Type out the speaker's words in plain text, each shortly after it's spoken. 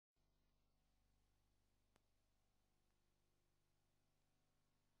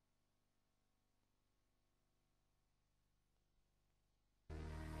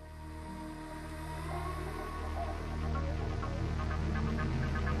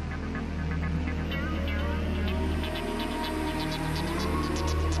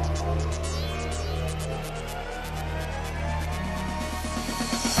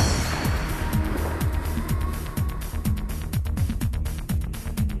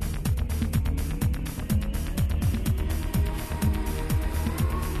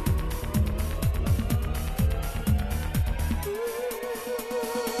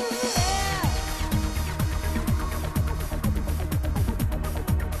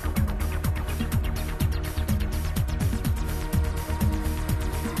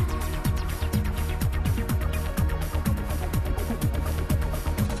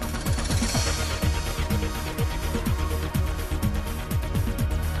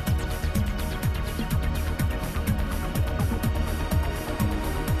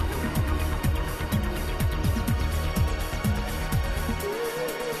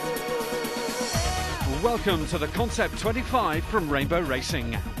Welcome to the concept25 from Rainbow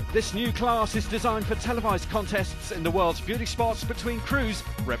Racing. This new class is designed for televised contests in the world's beauty spots between crews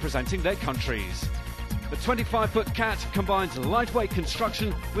representing their countries. The 25-foot Cat combines lightweight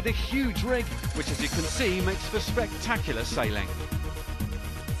construction with a huge rig, which, as you can see, makes for spectacular sailing.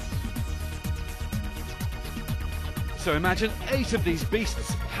 So imagine 8 of these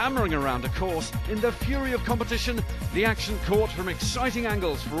beasts hammering around a course in the fury of competition, the action caught from exciting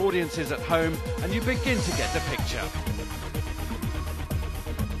angles for audiences at home, and you begin to get the picture.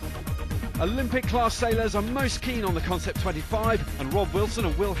 Olympic class sailors are most keen on the Concept25, and Rob Wilson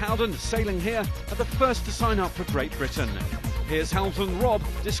and Will Howden, sailing here, are the first to sign up for Great Britain. Here's helmsman Rob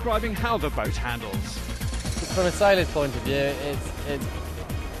describing how the boat handles. From a sailor's point of view, it's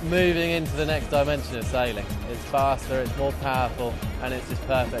moving into the next dimension of sailing. It's faster, it's more powerful, and it's just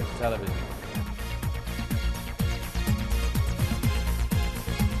perfect for television.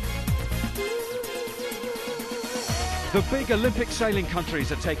 The big Olympic sailing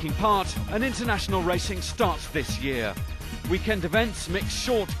countries are taking part, and international racing starts this year. Weekend events mix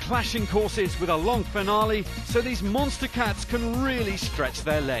short, clashing courses with a long finale, so these monster cats can really stretch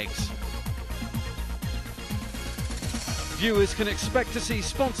their legs. Viewers can expect to see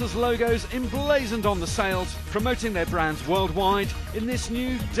sponsors' logos emblazoned on the sails, promoting their brands worldwide in this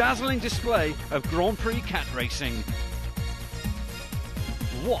new dazzling display of Grand Prix cat racing.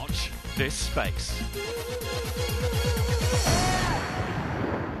 Watch this space.